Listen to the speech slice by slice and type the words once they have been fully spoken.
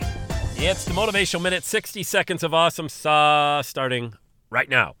It's the Motivational Minute, 60 seconds of awesome sauce starting right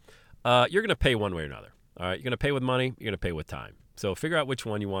now. You're going to pay one way or another. All right, you're going to pay with money, you're going to pay with time. So figure out which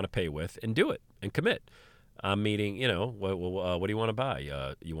one you want to pay with and do it and commit. Meaning, what do you want to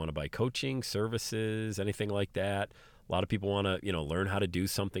buy? You want to buy coaching, services, anything like that. A lot of people want to, learn how to do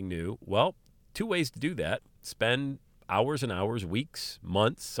something new. Well, two ways to do that. Spend hours and hours, weeks,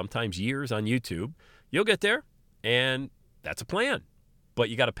 months, sometimes years on YouTube. You'll get there, and that's a plan. But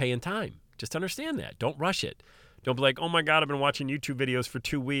you got to pay in time. Just understand that. Don't rush it. Don't be like, oh my God, I've been watching YouTube videos for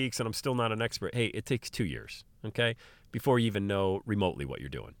 2 weeks and I'm still not an expert. Hey, it takes 2 years, okay, before you even know remotely what you're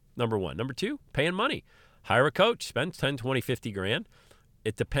doing. Number one. Number two, paying money. Hire a coach. Spend 10, 20, 50 grand.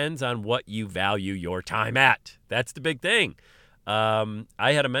 It depends on what you value your time at. That's the big thing. I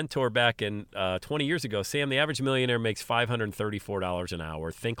had a mentor back in 20 years ago. Sam, the average millionaire makes $534 an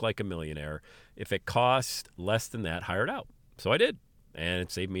hour. Think like a millionaire. If it costs less than that, hire it out. So I did. And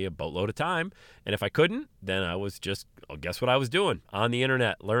it saved me a boatload of time. And if I couldn't, then I was just, guess what I was doing? On the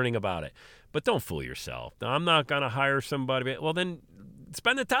internet, learning about it. But don't fool yourself. Now, I'm not going to hire somebody. Well, then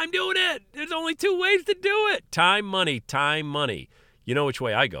spend the time doing it. There's only two ways to do it. Time, money, time, money. You know which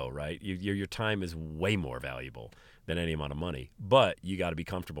way I go, right? Your time is way more valuable than any amount of money. But you got to be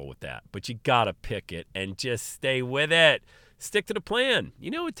comfortable with that. But you got to pick it and just stay with it. Stick to the plan.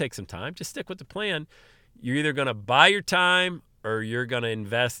 You know it takes some time. Just stick with the plan. You're either going to buy your time or you're going to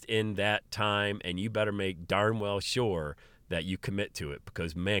invest in that time, and you better make darn well sure that you commit to it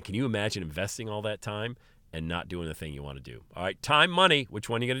because, man, can you imagine investing all that time and not doing the thing you want to do? All right, time, money. Which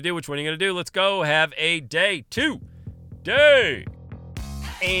one are you going to do? Which one are you going to do? Let's go. Have a day today.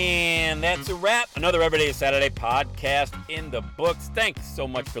 And that's a wrap. Another Everyday Saturday podcast in the books. Thanks so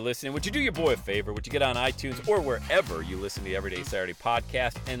much for listening. Would you do your boy a favor? Would you get on iTunes or wherever you listen to the Everyday Saturday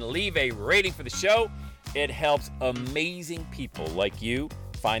podcast and leave a rating for the show? It helps amazing people like you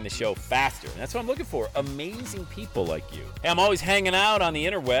find the show faster. And that's what I'm looking for, amazing people like you. Hey, I'm always hanging out on the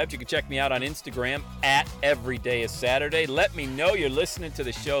interwebs. You can check me out on Instagram at EverydayIsSaturday. Let me know you're listening to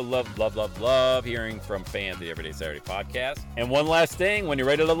the show. Love hearing from fans of the Everyday Saturday podcast. And one last thing, when you're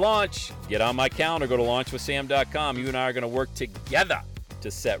ready to launch, get on my calendar, go to launchwithsam.com. You and I are going to work together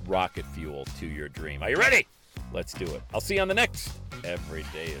to set rocket fuel to your dream. Are you ready? Let's do it. I'll see you on the next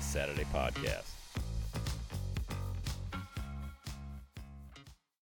Everyday is Saturday podcast.